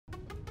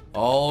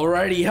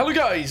Alrighty, hello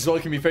guys,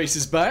 welcome your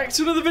faces back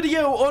to another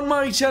video on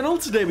my channel.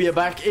 Today we are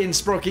back in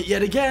Sprocket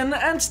yet again,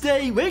 and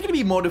today we're going to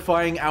be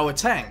modifying our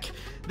tank.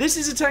 This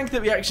is a tank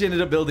that we actually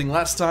ended up building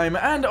last time,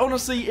 and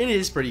honestly, it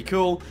is pretty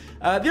cool.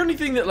 The only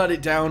thing that let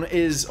it down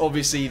is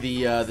obviously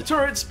the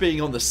turrets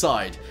being on the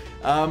side.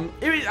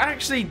 It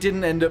actually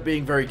didn't end up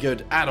being very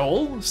good at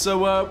all, so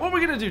what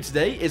we're going to do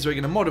today is we're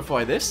going to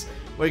modify this.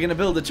 We're going to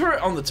build a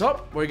turret on the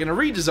top, we're going to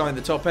redesign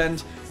the top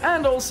end,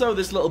 and also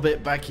this little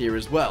bit back here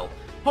as well.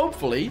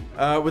 Hopefully,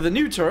 with a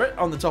new turret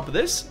on the top of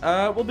this,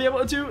 we'll be able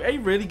to do a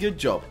really good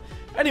job.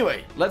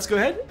 Anyway, let's go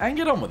ahead and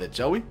get on with it,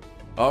 shall we?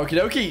 Okie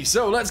dokie,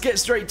 so let's get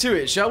straight to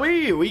it, shall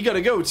we? We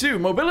gotta go to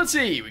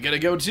mobility, we gotta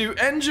go to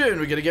engine,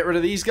 we gotta get rid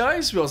of these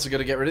guys, we also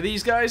gotta get rid of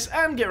these guys,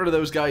 and get rid of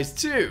those guys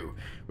too.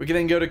 We can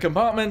then go to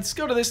compartments,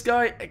 go to this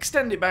guy,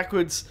 extend it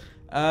backwards,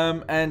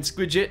 and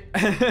squidge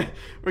it.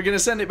 We're gonna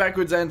send it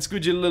backwards and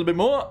squidge it a little bit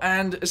more,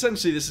 and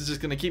essentially this is just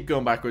gonna keep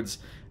going backwards,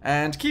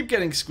 and keep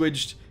getting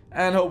squidged.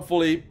 And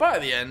hopefully, by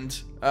the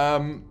end,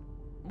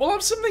 we'll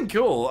have something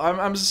cool.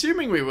 I'm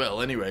assuming we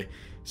will, anyway.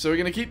 So we're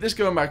going to keep this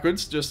going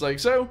backwards, just like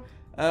so,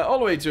 all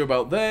the way to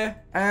about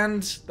there,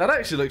 and that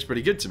actually looks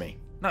pretty good to me.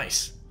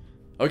 Nice.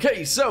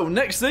 Okay, so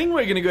next thing,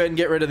 we're going to go ahead and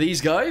get rid of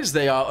these guys.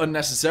 They are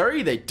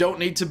unnecessary. They don't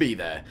need to be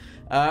there.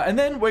 And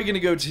then we're going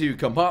to go to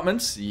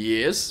compartments.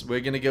 Yes,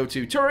 we're going to go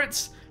to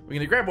turrets. We're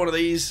going to grab one of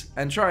these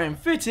and try and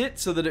fit it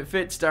so that it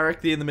fits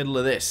directly in the middle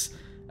of this.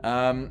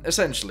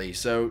 Essentially,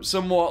 so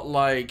somewhat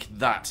like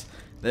that.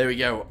 There we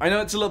go. I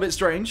know it's a little bit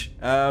strange,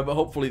 but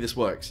hopefully this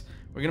works.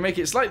 We're going to make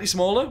it slightly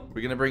smaller,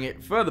 we're going to bring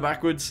it further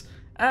backwards,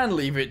 and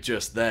leave it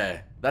just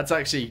there.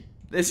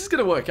 This is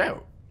going to work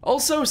out.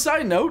 Also,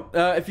 side note,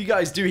 if you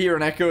guys do hear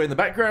an echo in the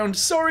background,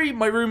 sorry,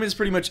 my room is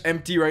pretty much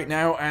empty right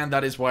now, and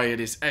that is why it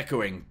is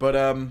echoing. But,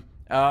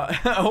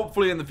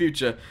 hopefully in the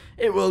future,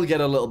 it will get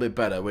a little bit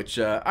better, which,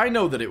 I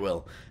know that it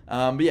will.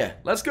 But yeah,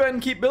 let's go ahead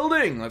and keep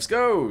building. Let's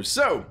go.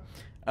 So,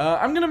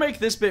 I'm gonna make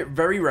this bit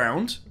very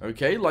round,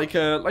 okay, like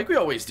we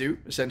always do,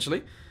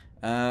 essentially.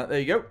 There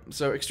you go.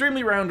 So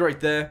extremely round right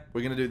there.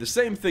 We're gonna do the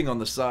same thing on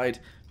the side,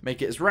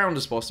 make it as round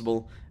as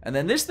possible, and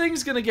then this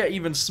thing's gonna get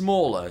even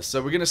smaller.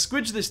 So we're gonna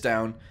squidge this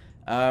down,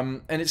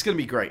 and it's gonna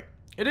be great.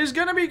 It is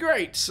gonna be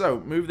great. So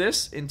move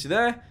this into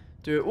there.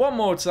 Do it one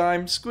more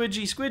time.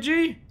 Squidgy,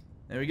 squidgy.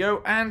 There we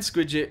go, and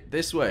squidge it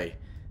this way,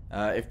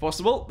 if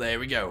possible. There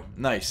we go.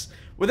 Nice.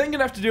 We're then going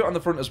to have to do it on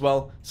the front as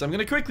well, so I'm going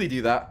to quickly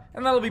do that,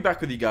 and I'll be back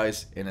with you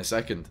guys in a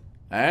second.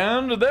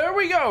 And there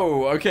we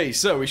go! Okay,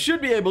 so we should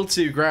be able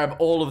to grab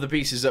all of the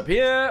pieces up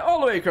here, all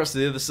the way across to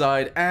the other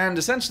side, and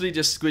essentially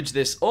just squidge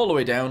this all the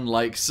way down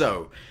like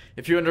so.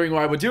 If you're wondering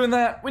why we're doing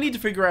that, we need to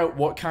figure out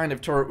what kind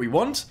of turret we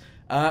want,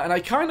 and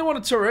I kind of want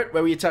a turret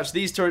where we attach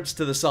these turrets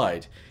to the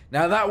side.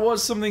 Now that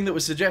was something that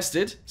was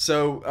suggested,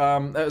 so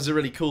that was a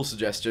really cool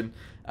suggestion,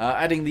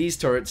 adding these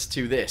turrets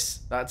to this.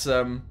 It's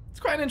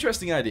quite an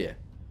interesting idea.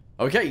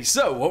 Okay,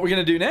 so what we're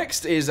going to do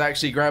next is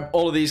actually grab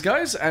all of these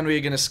guys, and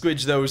we're going to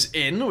squidge those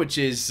in, which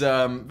is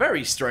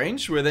very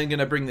strange. We're then going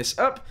to bring this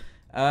up,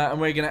 and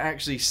we're going to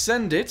actually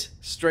send it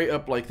straight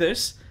up like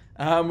this,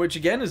 which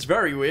again is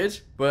very weird,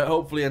 but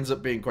hopefully ends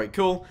up being quite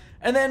cool.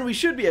 And then we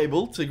should be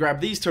able to grab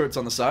these turrets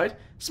on the side,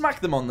 smack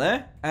them on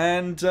there,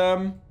 and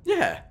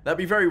yeah, that'd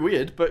be very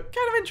weird, but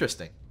kind of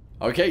interesting.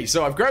 Okay,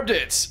 so I've grabbed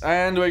it,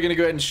 and we're going to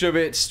go ahead and shove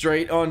it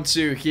straight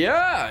onto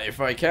here, if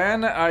I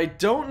can. I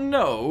don't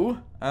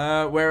know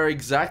where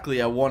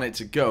exactly I want it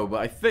to go, but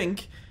I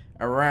think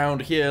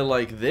around here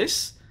like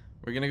this.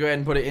 We're going to go ahead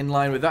and put it in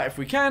line with that if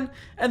we can,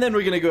 and then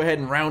we're going to go ahead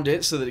and round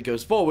it so that it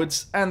goes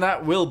forwards, and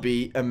that will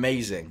be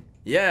amazing.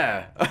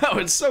 Yeah, oh,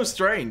 it's so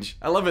strange.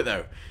 I love it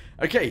though.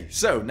 Okay,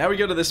 so now we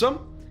go to this one.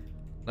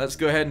 Let's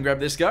go ahead and grab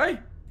this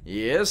guy.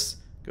 Yes,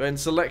 go ahead and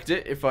select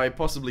it if I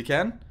possibly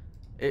can.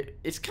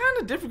 It's kind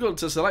of difficult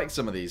to select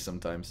some of these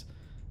sometimes.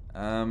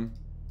 There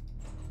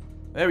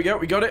we go.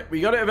 We got it. We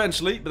got it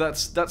eventually, but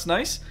that's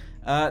nice.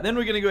 Then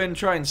we're going to go ahead and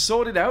try and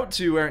sort it out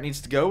to where it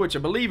needs to go, which I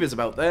believe is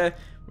about there.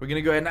 We're going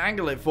to go ahead and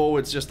angle it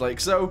forwards just like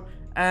so.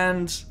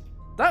 And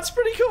that's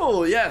pretty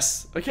cool.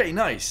 Yes. Okay,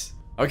 nice.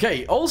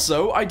 Okay,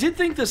 also, I did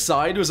think the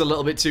side was a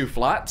little bit too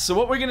flat. So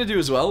what we're going to do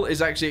as well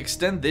is actually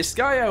extend this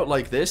guy out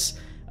like this.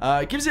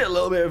 It gives it a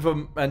little bit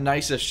of a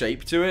nicer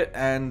shape to it.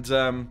 And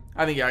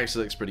I think it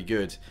actually looks pretty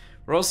good.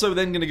 We're also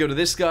then going to go to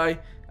this guy,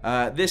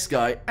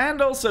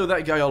 and also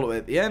that guy all the way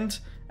at the end,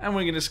 and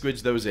we're going to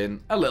squidge those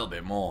in a little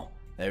bit more.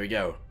 There we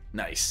go.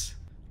 Nice.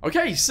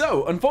 Okay,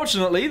 so,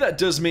 unfortunately, that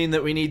does mean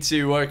that we need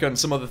to work on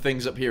some other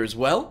things up here as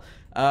well.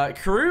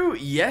 Crew,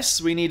 yes,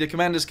 we need a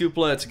commander's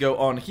cupola to go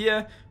on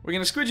here. We're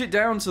going to squidge it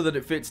down so that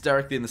it fits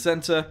directly in the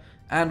center,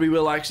 and we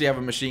will actually have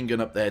a machine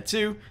gun up there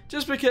too,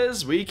 just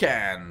because we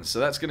can. So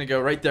that's going to go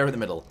right there in the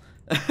middle.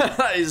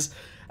 That is,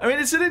 I mean,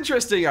 it's an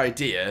interesting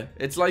idea.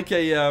 It's like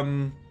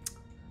a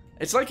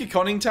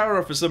conning tower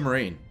off a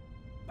submarine.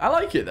 I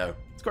like it though.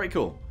 It's quite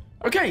cool.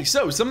 Okay,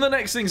 so some of the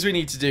next things we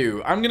need to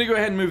do. I'm going to go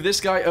ahead and move this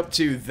guy up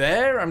to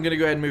there. I'm going to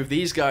go ahead and move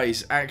these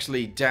guys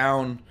actually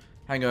down.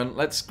 Hang on,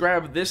 let's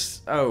grab this.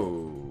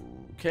 Oh,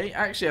 okay.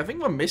 Actually, I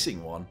think we're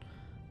missing one.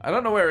 I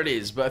don't know where it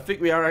is, but I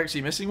think we are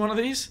actually missing one of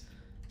these.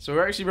 So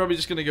we're actually probably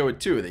just going to go with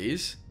 2 of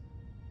these.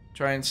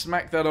 Try and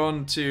smack that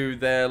onto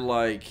their,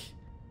 like,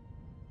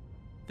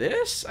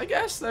 this, I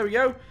guess. There we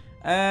go.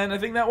 And I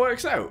think that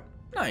works out.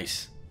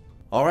 Nice.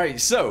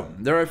 Alright, so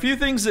there are a few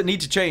things that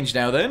need to change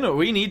now then.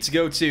 We need to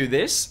go to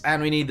this,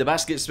 and we need the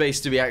basket space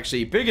to be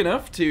actually big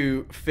enough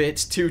to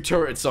fit 2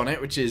 turrets on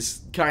it, which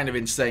is kind of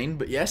insane,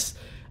 but yes.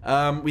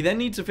 We then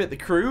need to fit the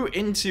crew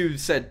into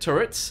said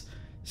turrets.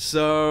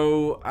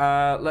 So,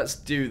 let's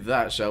do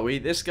that, shall we?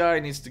 This guy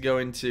needs to go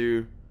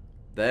into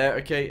there,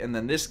 okay, and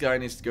then this guy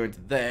needs to go into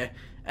there,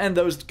 and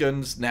those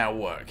guns now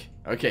work.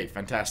 Okay,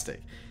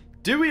 fantastic.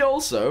 Do we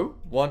also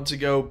want to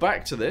go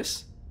back to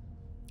this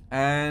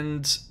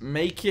and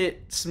make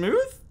it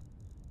smooth?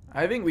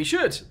 I think we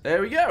should.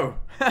 There we go.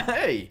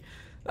 Hey,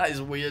 that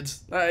is weird.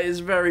 That is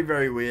very,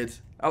 very weird.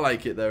 I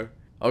like it, though.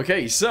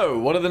 Okay, so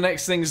what are the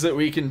next things that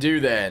we can do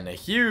then?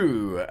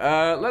 Hue.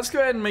 Let's go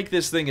ahead and make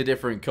this thing a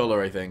different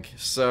color, I think.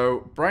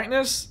 So,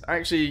 brightness,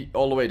 actually,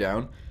 all the way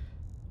down.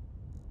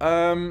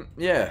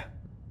 Yeah.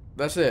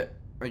 That's it,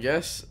 I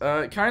guess.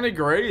 Kind of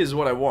gray is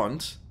what I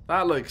want.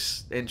 That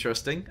looks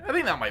interesting. I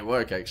think that might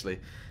work, actually.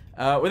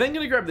 We're then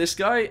going to grab this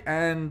guy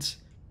and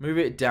move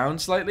it down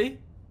slightly.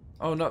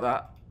 Oh, not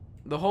that.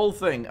 The whole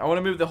thing. I want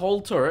to move the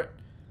whole turret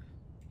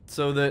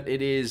so that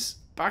it is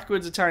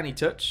backwards a tiny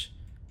touch.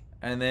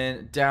 And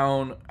then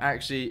down,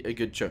 actually, a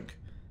good chunk.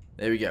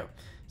 There we go.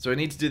 So I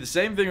need to do the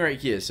same thing right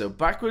here. So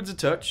backwards a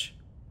touch,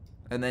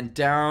 and then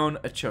down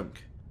a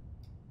chunk.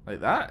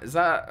 Like that? Is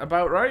that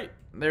about right?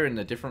 They're in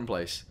a different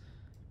place.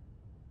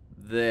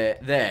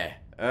 There.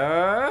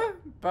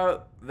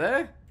 About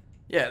there?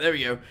 Yeah, there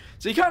we go.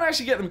 So you can't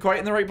actually get them quite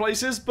in the right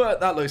places, but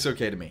that looks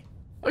okay to me.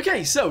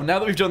 Okay, so now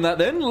that we've done that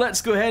then,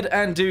 let's go ahead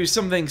and do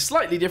something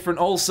slightly different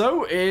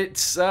also.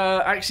 It's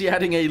actually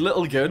adding a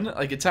little gun,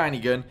 like a tiny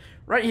gun,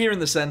 right here in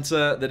the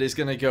center that is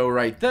going to go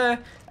right there.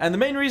 And the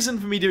main reason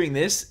for me doing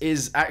this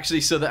is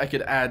actually so that I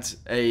could add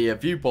a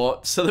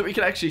viewport so that we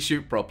can actually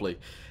shoot properly.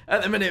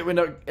 At the minute, we're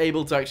not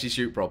able to actually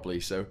shoot properly,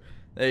 so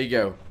there you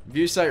go.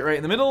 View sight right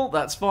in the middle,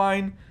 that's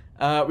fine.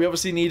 We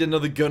obviously need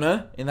another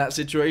gunner in that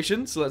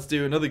situation, so let's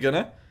do another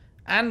gunner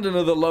and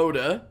another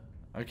loader.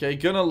 Okay,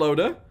 gunner,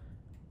 loader.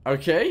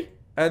 Okay,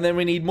 and then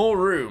we need more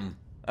room.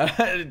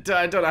 I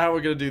don't know how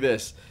we're going to do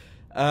this.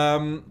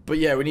 But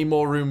yeah, we need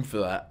more room for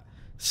that.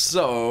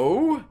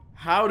 So,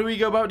 how do we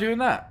go about doing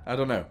that? I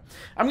don't know.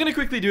 I'm going to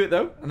quickly do it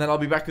though, and then I'll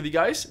be back with you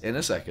guys in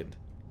a second.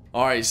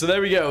 Alright, so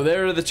there we go.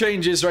 There are the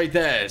changes right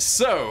there.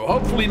 So,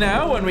 hopefully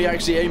now, when we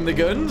actually aim the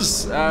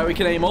guns, we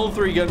can aim all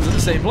 3 guns at the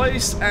same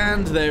place,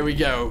 and there we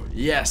go.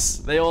 Yes,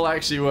 they all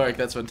actually work.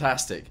 That's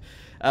fantastic.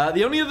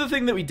 The only other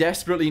thing that we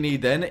desperately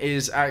need then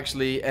is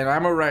actually an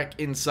ammo rack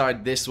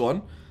inside this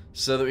one,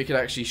 so that we can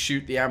actually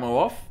shoot the ammo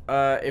off,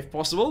 if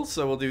possible.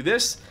 So we'll do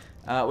this.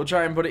 We'll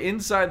try and put it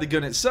inside the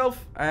gun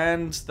itself,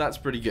 and that's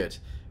pretty good.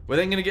 We're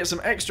then going to get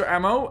some extra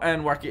ammo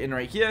and whack it in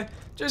right here,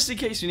 just in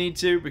case we need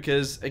to,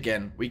 because,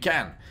 again, we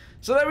can.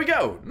 So there we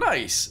go.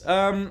 Nice.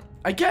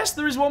 I guess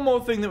there is one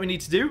more thing that we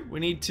need to do. We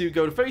need to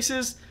go to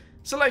faces,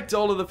 select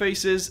all of the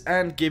faces,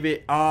 and give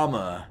it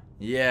armor.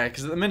 Yeah,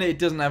 because at the minute it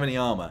doesn't have any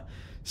armor.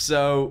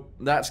 So,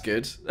 that's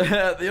good.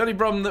 The only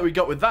problem that we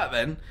got with that,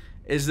 then,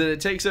 is that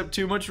it takes up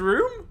too much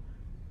room?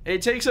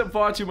 It takes up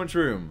far too much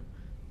room.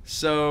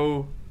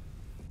 So,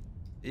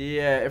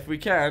 yeah, if we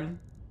can,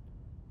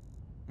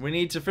 we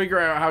need to figure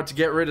out how to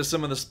get rid of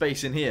some of the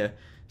space in here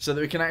so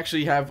that we can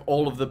actually have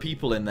all of the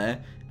people in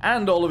there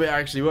and all of it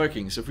actually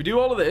working. So if we do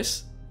all of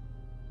this,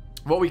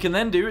 what we can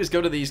then do is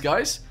go to these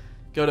guys,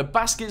 go to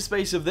basket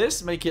space of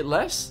this, make it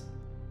less.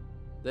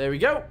 There we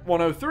go,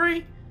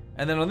 103.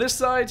 And then on this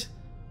side,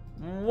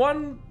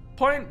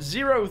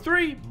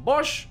 1.03,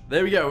 bosh.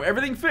 There we go,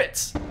 everything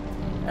fits.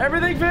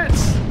 Everything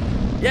fits.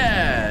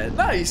 Yeah,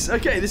 nice.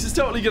 Okay, this is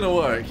totally gonna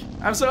work.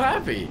 I'm so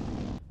happy.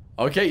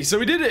 Okay, so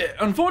we did it.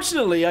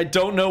 Unfortunately, I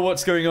don't know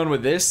what's going on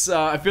with this.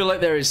 I feel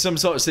like there is some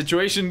sort of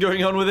situation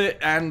going on with it,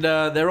 and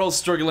they're all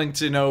struggling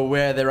to know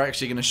where they're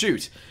actually going to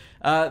shoot.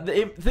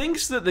 It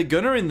thinks that the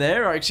gunner in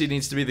there actually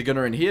needs to be the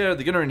gunner in here,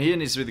 the gunner in here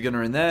needs to be the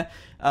gunner in there,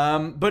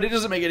 but it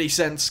doesn't make any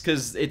sense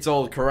because it's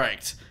all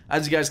correct.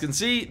 As you guys can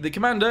see, the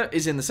commander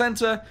is in the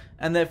center,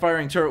 and they're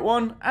firing turret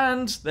 1,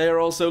 and they are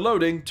also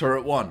loading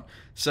turret 1.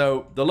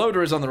 So, the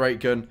loader is on the right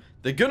gun.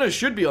 The gunner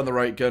should be on the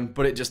right gun,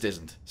 but it just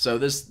isn't. So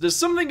there's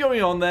something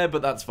going on there,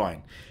 but that's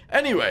fine.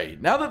 Anyway,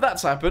 now that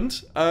that's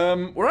happened,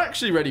 we're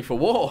actually ready for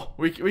war.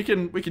 We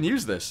can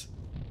use this.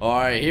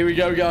 Alright, here we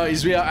go,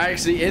 guys. We are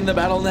actually in the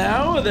battle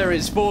now. There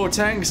is 4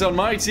 tanks on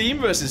my team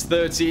versus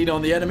 13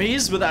 on the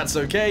enemies, but that's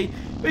okay,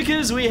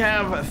 because we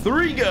have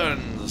 3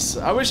 guns.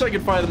 I wish I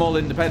could fire them all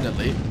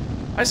independently.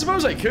 I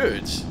suppose I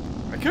could.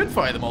 I could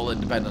fire them all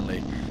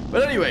independently.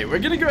 But anyway, we're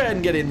going to go ahead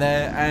and get in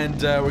there,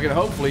 and we're going to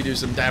hopefully do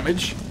some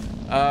damage.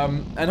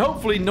 And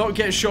hopefully not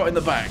get shot in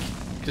the back,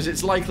 because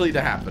it's likely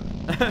to happen.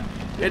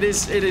 It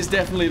is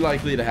definitely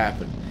likely to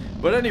happen.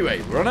 But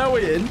anyway, we're on our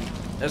way in.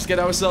 Let's get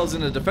ourselves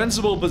in a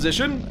defensible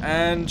position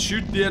and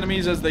shoot the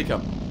enemies as they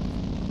come.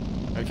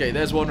 Okay,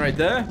 there's one right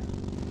there.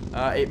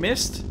 It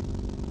missed.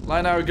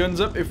 Line our guns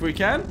up if we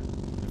can.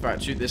 In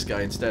fact, shoot this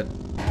guy instead.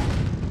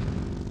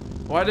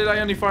 Why did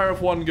I only fire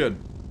off one gun?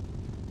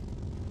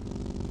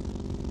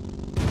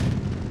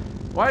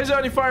 Why is it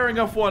only firing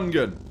off one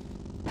gun?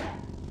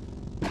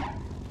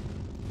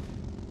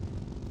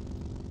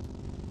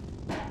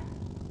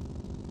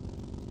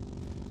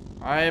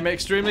 I am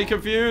extremely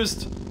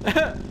confused.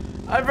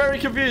 I'm very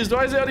confused.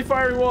 Why is it only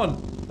firing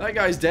one? That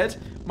guy's dead.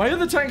 My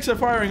other tanks are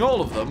firing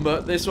all of them,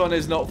 but this one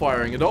is not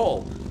firing at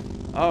all.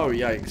 Oh,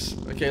 yikes.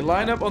 Okay,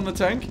 line up on the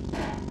tank.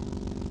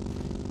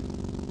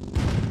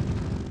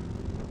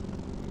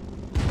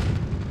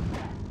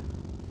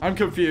 I'm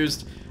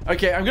confused.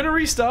 Okay, I'm going to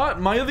restart.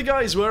 My other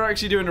guys were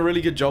actually doing a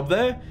really good job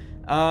there.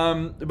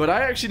 But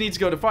I actually need to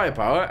go to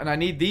firepower, and I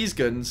need these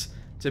guns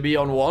to be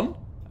on 1.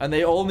 And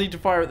they all need to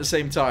fire at the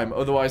same time,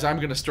 otherwise I'm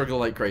going to struggle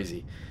like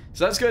crazy.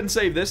 So let's go ahead and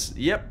save this.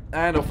 Yep,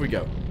 and off we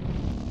go.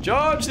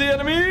 Charge the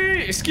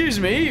enemy! Excuse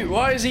me,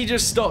 why has he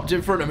just stopped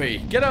in front of me?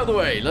 Get out of the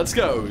way, let's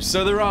go.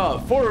 So there are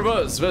 4 of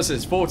us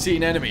versus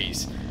 14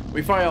 enemies.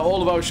 We fire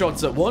all of our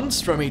shots at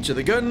once from each of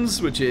the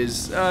guns, which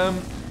is,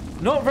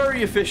 not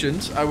very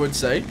efficient, I would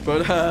say.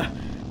 But,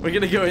 we're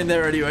going to go in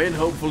there anyway and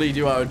hopefully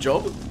do our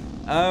job.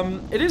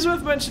 It is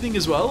worth mentioning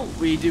as well,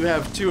 we do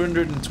have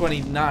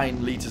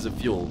 229 litres of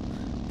fuel.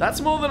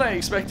 That's more than I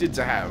expected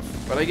to have,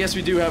 but I guess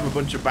we do have a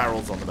bunch of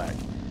barrels on the back.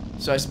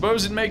 So I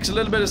suppose it makes a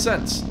little bit of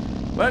sense.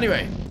 But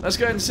anyway, let's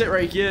go ahead and sit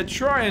right here,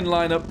 try and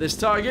line up this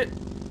target.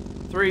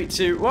 3,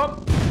 2,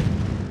 1.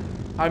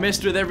 I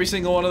missed with every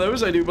single one of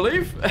those, I do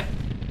believe.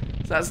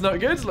 So that's not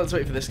good. Let's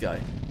wait for this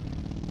guy.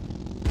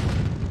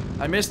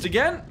 I missed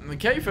again.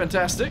 Okay,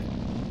 fantastic.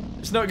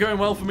 It's not going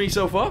well for me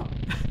so far.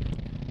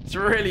 It's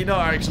really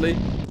not, actually.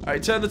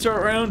 Alright, turn the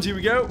turret around. Here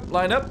we go.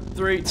 Line up.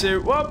 3,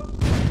 2, 1.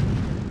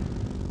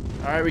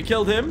 Alright, we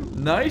killed him.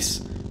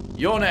 Nice.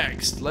 You're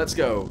next. Let's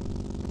go.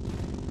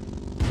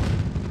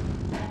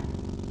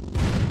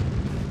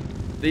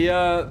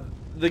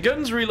 The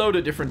guns reload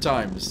at different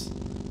times.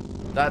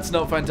 That's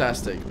not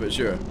fantastic, but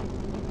sure.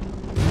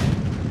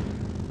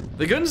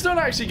 The guns don't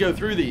actually go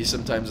through these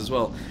sometimes as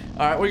well.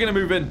 Alright, we're gonna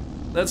move in.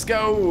 Let's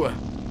go.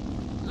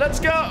 Let's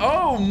go.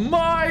 Oh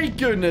my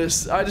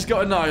goodness. I just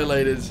got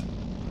annihilated.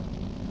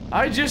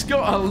 I just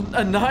got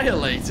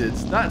annihilated.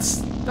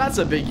 That's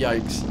a big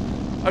yikes.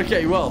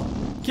 Okay, well,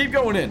 keep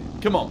going in.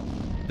 Come on.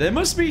 There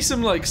must be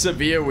some, like,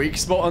 severe weak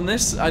spot on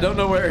this. I don't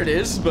know where it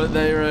is, but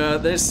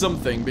there's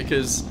something,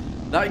 because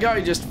that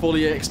guy just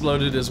fully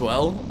exploded as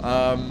well.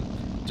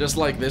 Just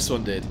like this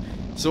one did.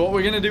 So what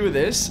we're going to do with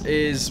this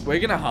is we're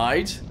going to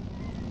hide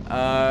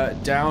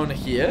down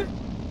here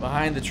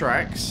behind the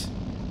tracks.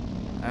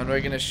 And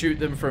we're going to shoot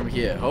them from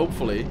here.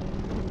 Hopefully,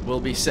 we'll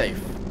be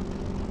safe.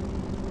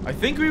 I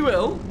think we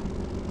will.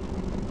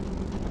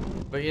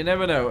 But you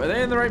never know. Are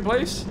they in the right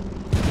place?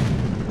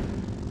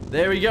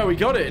 There we go, we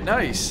got it.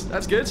 Nice.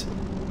 That's good.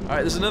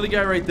 Alright, there's another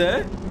guy right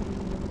there.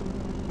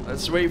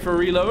 Let's wait for a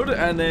reload,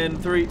 and then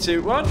 3,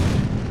 2, 1.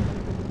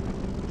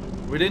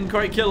 We didn't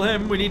quite kill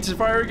him. We need to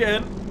fire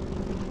again.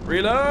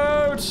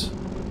 Reload!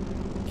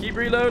 Keep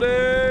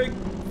reloading!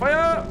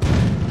 Fire!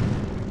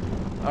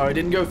 Oh, it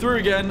didn't go through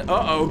again.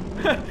 Uh-oh.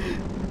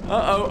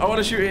 Uh-oh. I want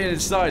to shoot it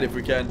inside if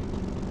we can.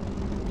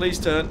 Please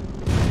turn.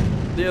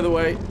 The other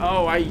way.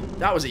 Oh,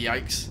 that was a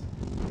yikes.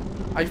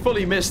 I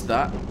fully missed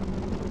that.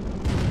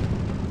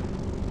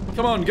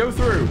 Come on, go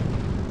through.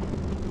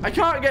 I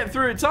can't get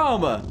through its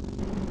armor.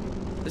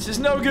 This is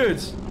no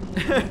good.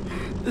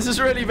 This is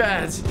really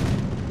bad.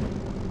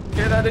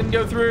 Okay, that didn't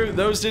go through.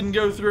 Those didn't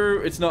go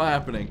through. It's not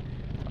happening.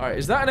 Alright,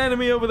 is that an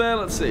enemy over there?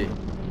 Let's see.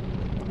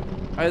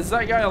 Is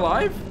that guy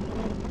alive?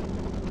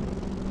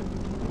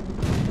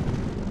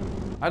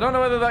 I don't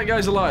know whether that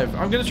guy's alive.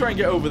 I'm going to try and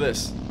get over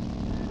this.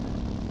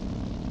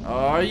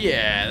 Oh,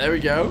 yeah. There we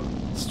go.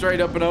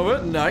 Straight up and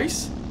over.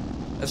 Nice.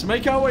 Let's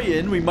make our way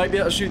in. We might be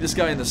able to shoot this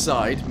guy in the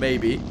side,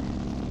 maybe.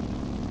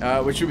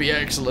 Which would be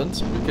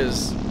excellent,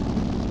 because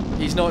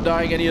he's not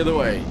dying any other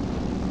way.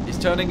 He's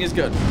turning his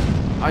gun.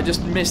 I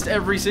just missed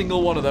every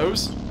single one of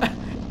those.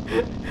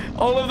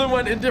 All of them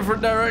went in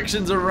different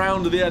directions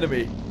around the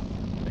enemy.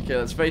 Okay,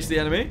 let's face the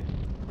enemy.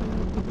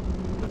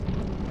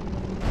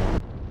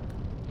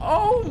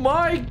 Oh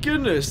my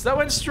goodness, that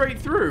went straight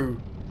through.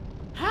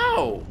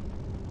 How?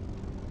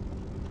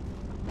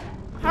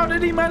 How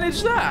did he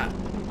manage that?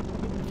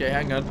 Okay,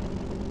 hang on.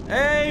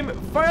 Aim!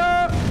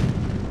 Fire!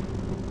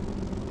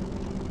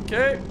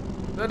 Okay,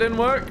 that didn't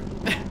work.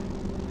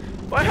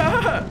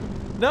 Fire!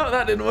 No,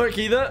 that didn't work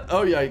either.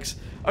 Oh, yikes.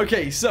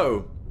 Okay,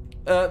 so,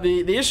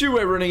 the issue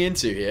we're running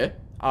into here,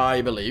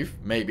 I believe,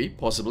 maybe,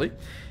 possibly,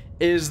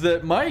 is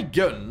that my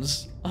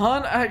guns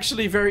aren't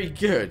actually very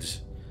good.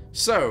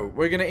 So,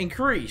 we're going to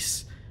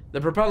increase the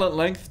propellant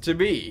length to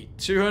be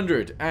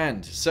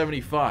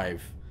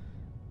 275.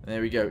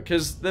 There we go.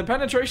 Because the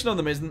penetration on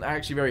them isn't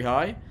actually very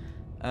high.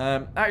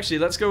 Actually,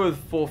 let's go with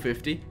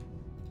 450.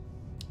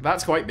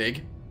 That's quite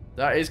big.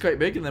 That is quite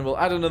big. And then we'll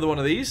add another one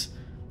of these.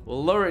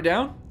 We'll lower it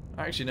down.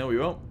 Actually, no, we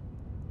won't.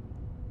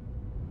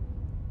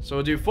 So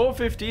we'll do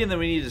 450, and then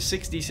we need a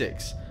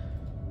 66.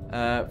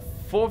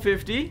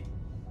 450.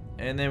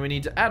 And then we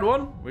need to add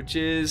one, which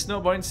is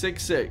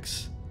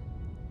 0.66.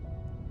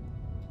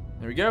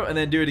 There we go. And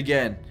then do it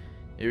again.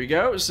 Here we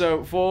go.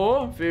 So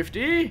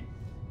 450.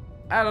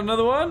 Add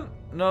another one.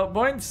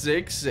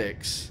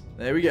 0.66.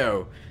 There we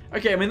go.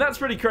 Okay, I mean, that's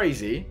pretty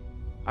crazy.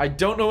 I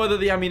don't know whether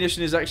the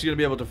ammunition is actually going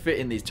to be able to fit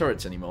in these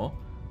turrets anymore.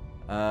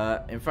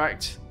 In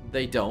fact,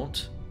 they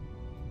don't.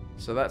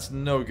 So that's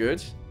no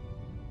good.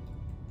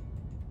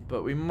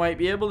 But we might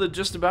be able to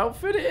just about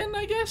fit it in,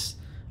 I guess.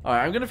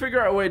 Alright, I'm going to figure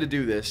out a way to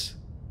do this.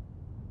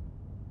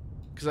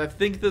 Because I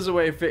think there's a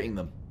way of fitting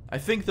them. I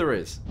think there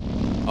is.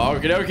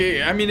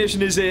 Okay,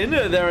 ammunition is in.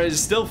 There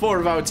is still 4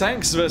 of our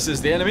tanks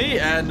versus the enemy.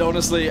 And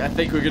honestly, I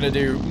think we're going to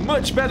do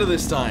much better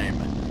this time.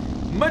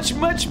 Much,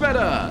 much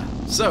better.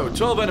 So,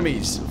 12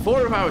 enemies,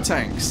 4 of our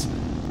tanks.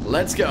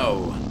 Let's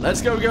go.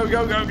 Let's go, go,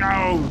 go, go,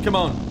 go. Come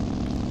on.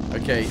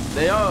 Okay,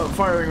 they are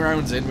firing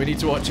rounds in. We need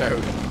to watch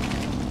out.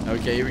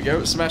 Okay, here we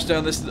go. Smash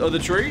down this other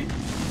tree.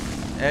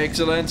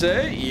 Excellent,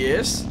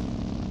 yes.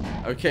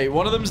 Okay,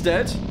 one of them's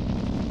dead.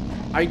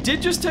 I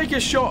did just take a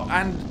shot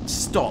and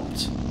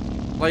stopped.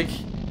 Like,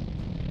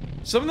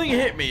 something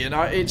hit me and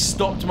it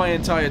stopped my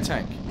entire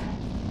tank.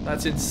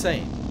 That's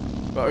insane.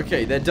 But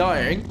okay, they're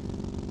dying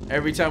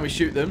every time we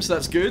shoot them, so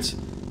that's good.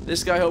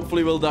 This guy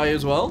hopefully will die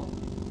as well.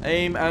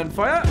 Aim and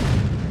fire.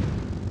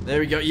 There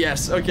we go.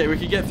 Yes. Okay, we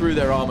can get through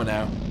their armor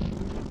now.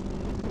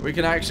 We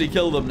can actually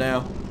kill them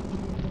now.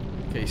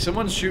 Okay,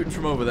 someone's shooting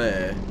from over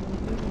there.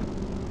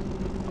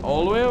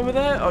 All the way over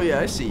there? Oh yeah,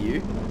 I see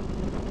you.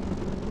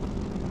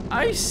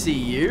 I see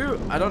you.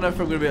 I don't know if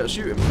I'm going to be able to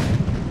shoot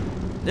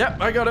him.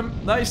 Yep, I got him.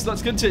 Nice,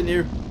 let's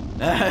continue.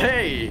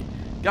 Hey!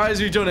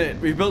 Guys, we've done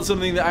it. We've built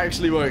something that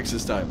actually works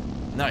this time.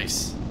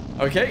 Nice.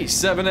 Okay,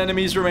 7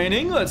 enemies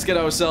remaining. Let's get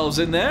ourselves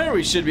in there.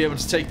 We should be able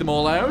to take them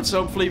all out,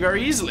 hopefully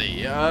very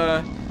easily.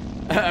 I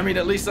mean,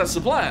 at least that's the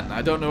plan.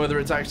 I don't know whether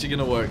it's actually going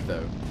to work,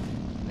 though.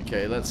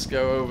 Okay, let's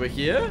go over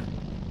here.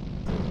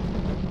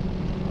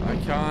 I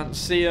can't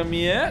see them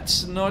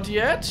yet. Not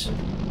yet.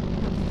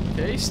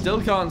 Okay, still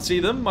can't see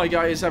them. My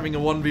guy is having a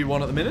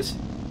 1v1 at the minute.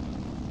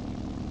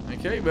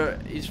 Okay,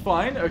 but he's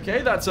fine.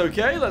 Okay, that's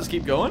okay. Let's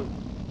keep going.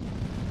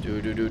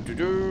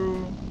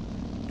 Do-do-do-do-do.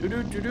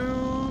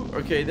 Do-do-do-do.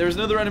 Okay, there's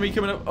another enemy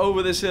coming up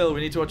over this hill.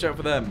 We need to watch out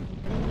for them.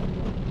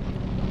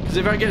 Because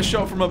if I get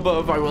shot from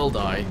above, I will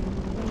die.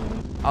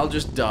 I'll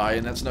just die,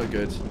 and that's no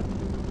good.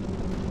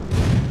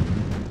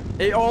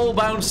 It all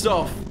bounced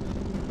off.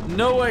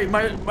 No way,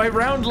 my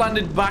round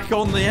landed back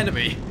on the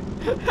enemy.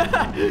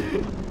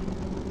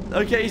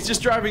 Okay, he's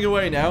just driving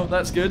away now.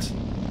 That's good.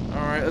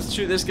 Alright, let's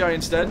shoot this guy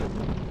instead.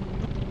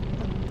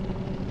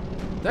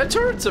 Their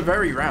turrets are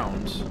very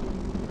round.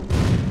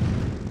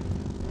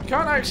 I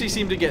can't actually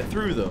seem to get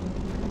through them.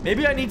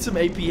 Maybe I need some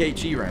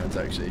APHE rounds,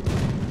 actually.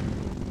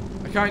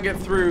 I can't get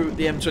through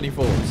the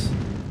M24s.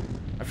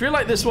 I feel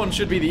like this one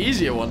should be the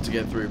easier one to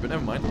get through, but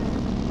never mind.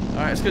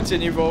 Alright, let's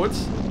continue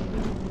forwards.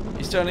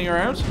 He's turning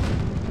around.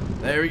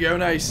 There we go,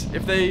 nice.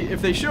 If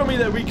they show me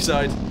their weak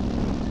side,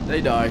 they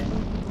die.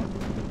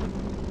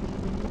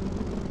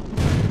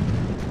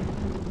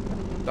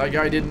 That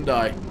guy didn't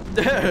die.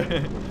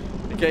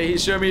 Okay,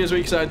 he's showing me his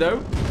weak side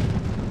though.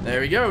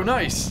 There we go,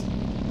 nice.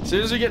 As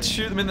soon as we get to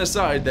shoot them in the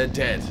side, they're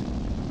dead.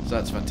 So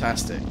that's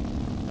fantastic.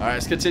 Alright,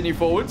 let's continue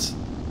forwards.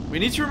 We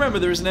need to remember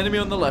there is an enemy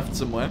on the left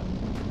somewhere.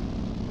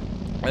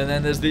 And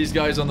then there's these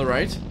guys on the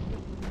right.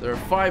 There are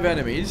 5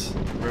 enemies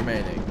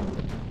remaining.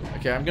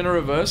 Okay, I'm gonna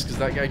reverse because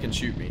that guy can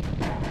shoot me.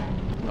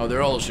 Oh,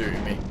 they're all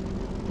shooting me.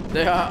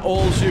 They are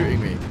all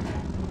shooting me.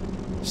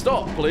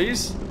 Stop,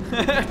 please.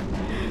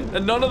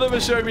 And none of them are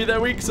showing me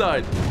their weak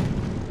side.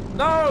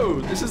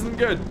 No, this isn't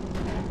good.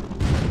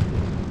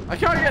 I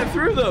can't get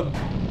through them.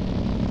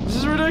 This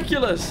is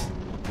ridiculous.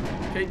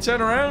 Okay,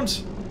 turn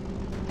around.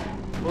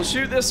 We'll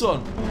shoot this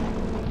one.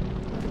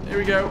 Here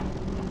we go.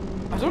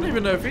 I don't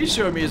even know if he's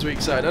showing me his weak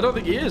side. I don't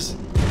think he is.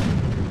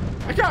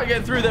 I can't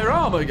get through their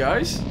armor,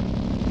 guys.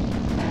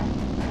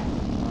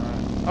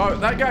 Oh,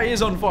 that guy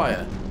is on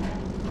fire.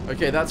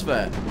 Okay, that's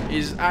fair.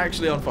 He's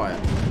actually on fire.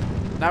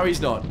 Now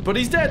he's not. But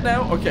he's dead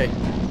now. Okay.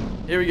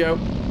 Here we go.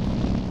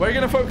 We're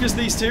going to focus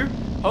these two.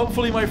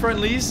 Hopefully my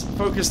friendlies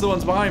focus the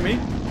ones behind me.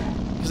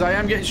 Because I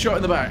am getting shot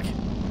in the back.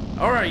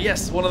 Alright,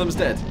 yes. One of them's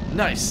dead.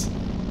 Nice.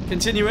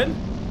 Continuing.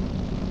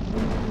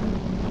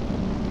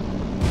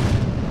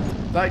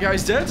 That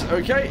guy's dead.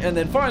 Okay. And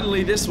then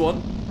finally this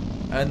one.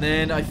 And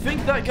then I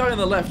think that guy on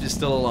the left is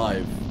still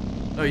alive.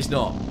 No, he's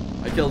not.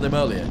 I killed him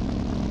earlier.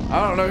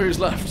 I don't know who's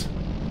left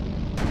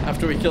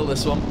after we kill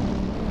this one.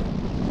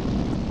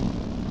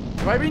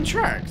 Have I been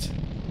tracked?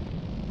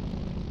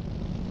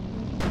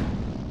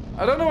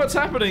 I don't know what's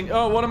happening.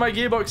 Oh, one of my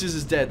gearboxes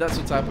is dead. That's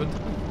what's happened.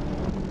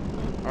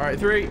 Alright,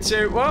 3,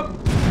 2,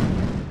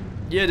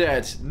 1. You're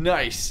dead.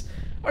 Nice.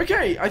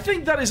 Okay, I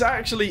think that is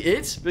actually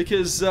it,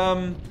 because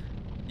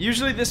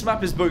usually this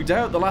map is bugged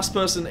out. The last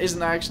person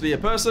isn't actually a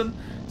person.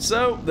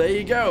 So, there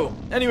you go.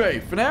 Anyway,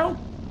 for now,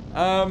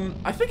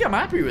 I think I'm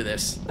happy with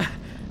this.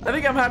 I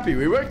think I'm happy.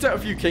 We worked out a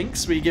few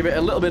kinks. We give it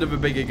a little bit of a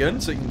bigger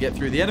gun so it can get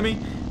through the enemy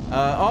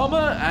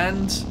armor,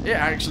 and it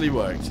actually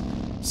worked.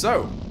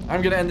 So,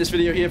 I'm going to end this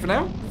video here for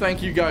now.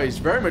 Thank you guys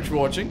very much for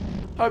watching.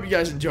 Hope you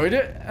guys enjoyed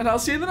it, and I'll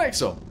see you in the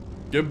next one.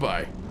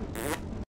 Goodbye.